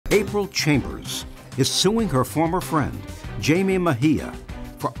April Chambers is suing her former friend, Jamie Mejia,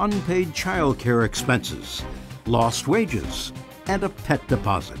 for unpaid child care expenses, lost wages, and a pet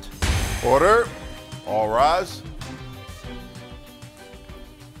deposit. Order. All rise.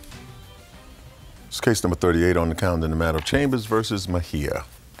 It's case number 38 on the calendar in the matter of Chambers versus Mejia.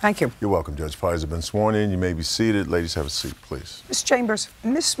 Thank you. You're welcome, Judge. Parties have been sworn in. You may be seated. Ladies, have a seat, please. Ms. Chambers,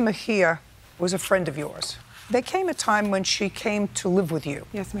 Miss Mejia was a friend of yours. There came a time when she came to live with you.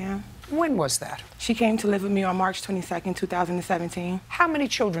 Yes, ma'am. When was that? She came to live with me on March 22nd, 2017. How many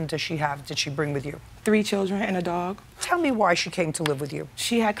children does she have, did she bring with you? 3 children and a dog. Tell me why she came to live with you.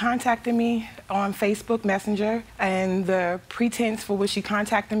 She had contacted me on Facebook Messenger, and the pretense for what she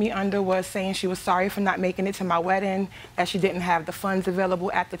contacted me under was saying she was sorry for not making it to my wedding, that she didn't have the funds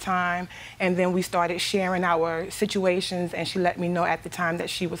available at the time. And then we started sharing our situations, and she let me know at the time that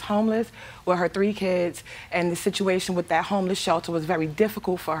she was homeless with her 3 kids, and the situation with that homeless shelter was very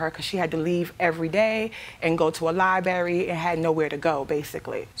difficult for her because she had to leave every day and go to a library and had nowhere to go,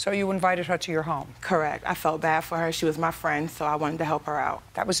 basically. So you invited her to your home? Correct. I felt bad for her. She was my friend, so I wanted to help her out.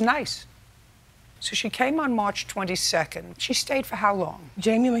 That was nice. So she came on March 22nd. She stayed for how long?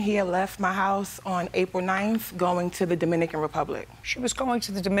 Jamie Mejia left my house on April 9th, going to the Dominican Republic. She was going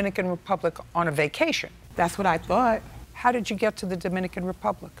to the Dominican Republic on a vacation. That's what I thought. How did you get to the Dominican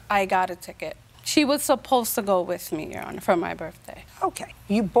Republic? I got a ticket. She was supposed to go with me, Your Honor, for my birthday. Okay.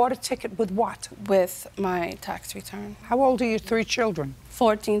 You bought a ticket with what? With my tax return. How old are your 3 children?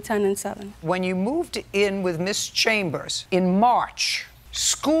 14, 10, and 7. When you moved in with Miss Chambers in March,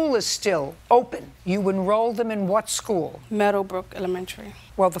 school is still open. You enrolled them in what school? Meadowbrook Elementary.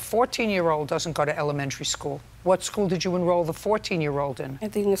 Well, the 14-year-old doesn't go to elementary school. What school did you enroll the 14-year-old in? I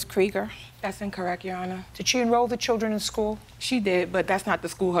think it's Krieger. That's incorrect, Your Honor. Did she enroll the children in school? She did, but that's not the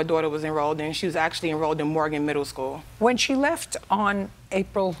school her daughter was enrolled in. She was actually enrolled in Morgan Middle School. When she left on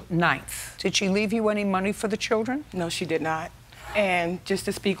April 9th, did she leave you any money for the children? No, she did not. And just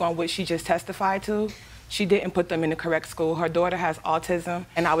to speak on what she just testified to, she didn't put them in the correct school. Her daughter has autism,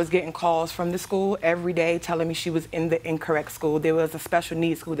 and I was getting calls from the school every day telling me she was in the incorrect school. There was a special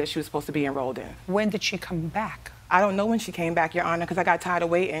needs school that she was supposed to be enrolled in. When did she come back? I don't know when she came back, Your Honor, because I got tired of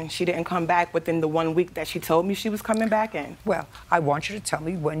waiting. She didn't come back within the 1 week that she told me she was coming back in. Well, I want you to tell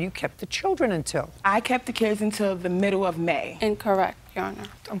me when you kept the children until. I kept the kids until the middle of May. Incorrect, Your Honor.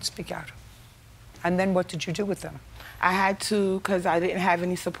 Don't speak out. And then what did you do with them? I had to, because I didn't have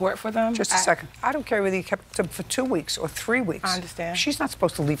any support for them. Just a second. I don't care whether you kept them for 2 weeks or 3 weeks. I understand. She's not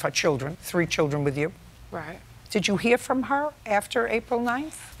supposed to leave her children, 3 children with you. Right. Did you hear from her after April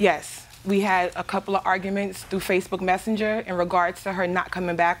 9th? Yes. We had a couple of arguments through Facebook Messenger in regards to her not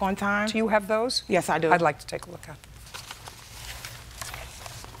coming back on time. Do you have those? Yes, I do. I'd like to take a look at them.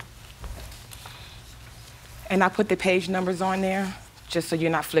 And I put the page numbers on there, just so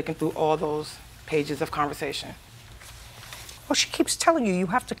you're not flicking through all those pages of conversation. Well, she keeps telling you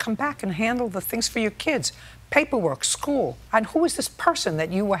have to come back and handle the things for your kids, paperwork, school. And who is this person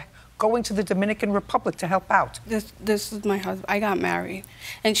that you were going to the Dominican Republic to help out? This is my husband. I got married,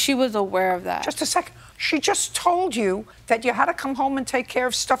 and she was aware of that. Just a second. She just told you that you had to come home and take care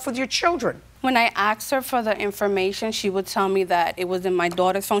of stuff with your children. When I asked her for the information, she would tell me that it was in my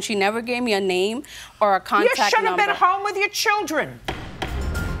daughter's phone. She never gave me a name or a contact number. You should have been home with your children.